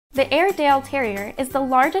The Airedale Terrier is the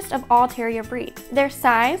largest of all terrier breeds. Their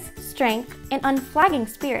size, strength, and unflagging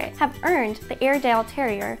spirit have earned the Airedale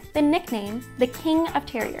Terrier the nickname the King of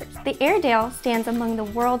Terriers. The Airedale stands among the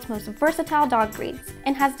world's most versatile dog breeds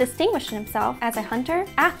and has distinguished himself as a hunter,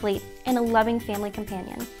 athlete, and a loving family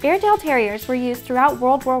companion. Airedale Terriers were used throughout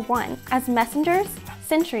World War I as messengers,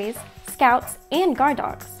 sentries, scouts, and guard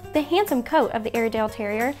dogs. The handsome coat of the Airedale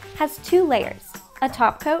Terrier has two layers: a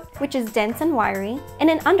top coat, which is dense and wiry, and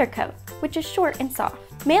an undercoat, which is short and soft.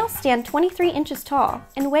 Males stand 23 inches tall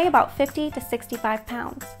and weigh about 50 to 65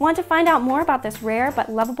 pounds. Want to find out more about this rare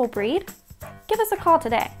but lovable breed? Give us a call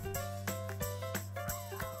today.